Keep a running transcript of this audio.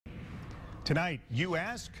Tonight, you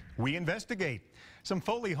ask, we investigate. Some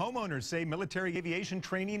Foley homeowners say military aviation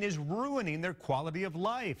training is ruining their quality of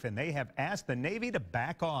life, and they have asked the Navy to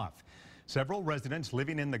back off. Several residents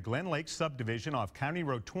living in the Glen Lake subdivision off County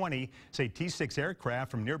Road 20 say T-6 aircraft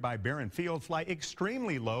from nearby Barron Field fly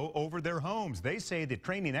extremely low over their homes. They say the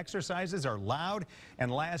training exercises are loud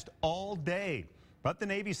and last all day. But the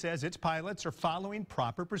Navy says its pilots are following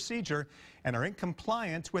proper procedure and are in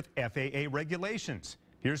compliance with FAA regulations.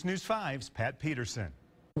 Here's News 5's Pat Peterson.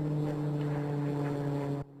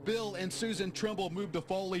 Bill and Susan Trimble moved to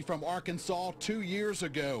Foley from Arkansas 2 years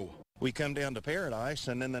ago. We come down to Paradise,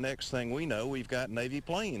 and then the next thing we know, we've got Navy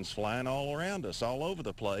planes flying all around us, all over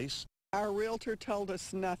the place. Our realtor told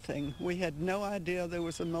us nothing. We had no idea there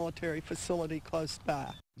was a military facility close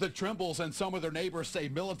by. The Trimbles and some of their neighbors say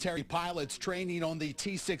military pilots training on the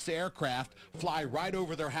T-6 aircraft fly right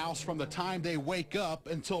over their house from the time they wake up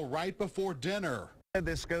until right before dinner.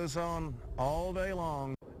 This goes on all day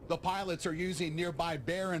long. The pilots are using nearby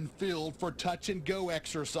Barron Field for touch-and-go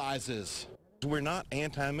exercises. We're not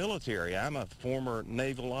anti-military. I'm a former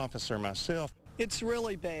naval officer myself. It's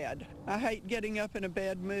really bad. I hate getting up in a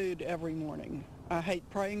bad mood every morning. I hate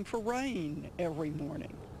praying for rain every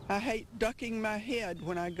morning. I hate ducking my head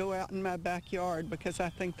when I go out in my backyard because I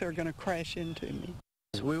think they're going to crash into me.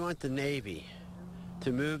 We want the Navy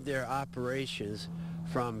to move their operations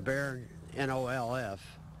from Barron NOLF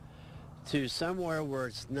to somewhere where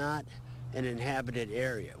it's not an inhabited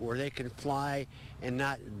area, where they can fly and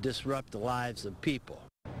not disrupt the lives of people.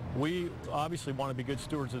 We obviously want to be good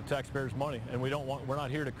stewards of the taxpayers' money, and we're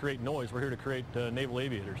not here to create noise. We're here to create naval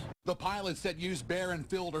aviators. The pilots that use Barron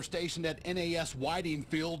Field are stationed at NAS Whiting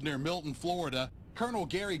Field near Milton, Florida. Colonel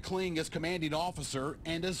Gary Kling is commanding officer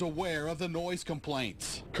and is aware of the noise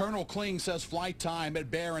complaints. Colonel Kling says flight time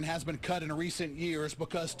at Barron has been cut in recent years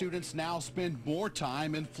because students now spend more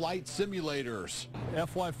time in flight simulators.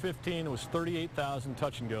 FY15 was 38,000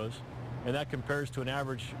 touch and goes, and that compares to an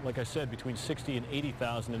average, like I said, between 60 and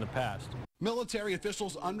 80,000 in the past. Military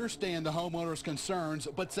officials understand the homeowners' concerns,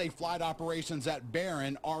 but say flight operations at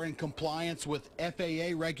Barron are in compliance with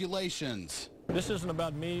FAA regulations. This isn't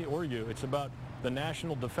about me or you. It's about the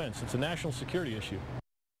national defense. It's a national security issue.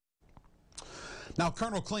 Now,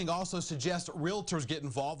 Colonel Kling also suggests realtors get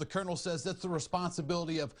involved. The colonel says that's the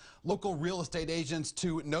responsibility of local real estate agents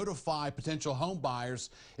to notify potential home buyers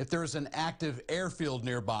if there's an active airfield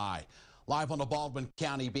nearby. Live on the Baldwin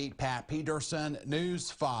County beat, Pat Peterson, News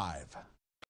 5.